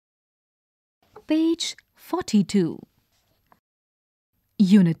Page 42.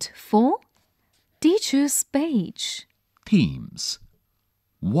 Unit 4, Teacher's Page. Themes: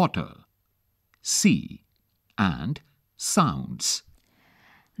 water, sea, and sounds.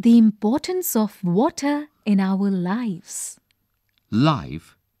 The importance of water in our lives.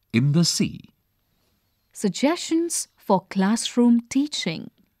 Life in the sea. Suggestions for classroom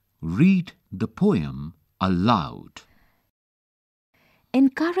teaching. Read the poem aloud.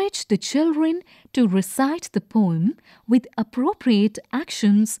 Encourage the children to recite the poem with appropriate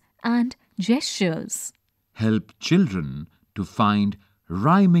actions and gestures. Help children to find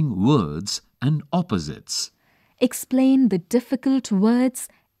rhyming words and opposites. Explain the difficult words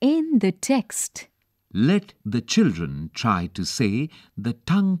in the text. Let the children try to say the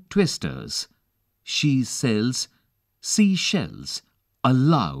tongue twisters. She sells seashells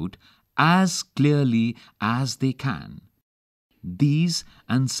aloud as clearly as they can. These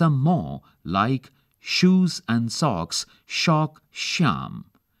and some more, like shoes and socks, shock Shyam.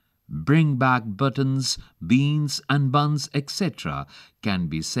 Bring back buttons, beans and buns, etc. can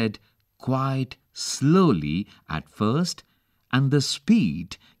be said quite slowly at first, and the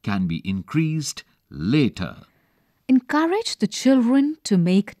speed can be increased later. Encourage the children to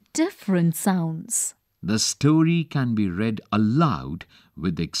make different sounds. The story can be read aloud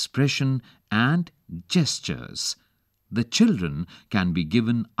with expression and gestures. The children can be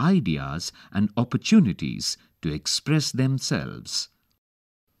given ideas and opportunities to express themselves.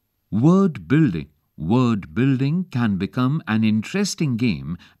 Word building can become an interesting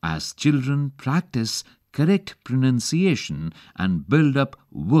game as children practice correct pronunciation and build up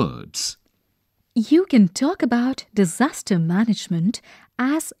words. You can talk about disaster management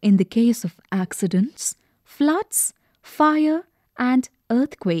as in the case of accidents, floods, fire, and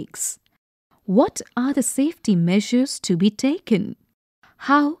earthquakes. What are the safety measures to be taken?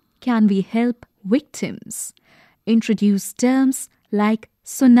 How can we help victims? Introduce terms like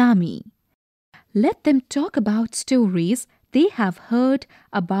tsunami. Let them talk about stories they have heard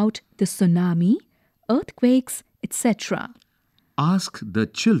about the tsunami, earthquakes, etc. Ask the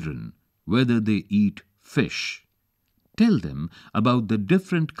children whether they eat fish. Tell them about the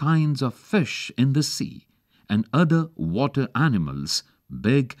different kinds of fish in the sea and other water animals,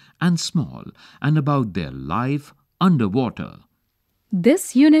 big and small, and about their life underwater.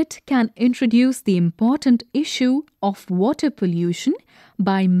 This unit can introduce the important issue of water pollution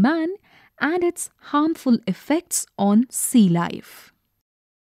by man and its harmful effects on sea life.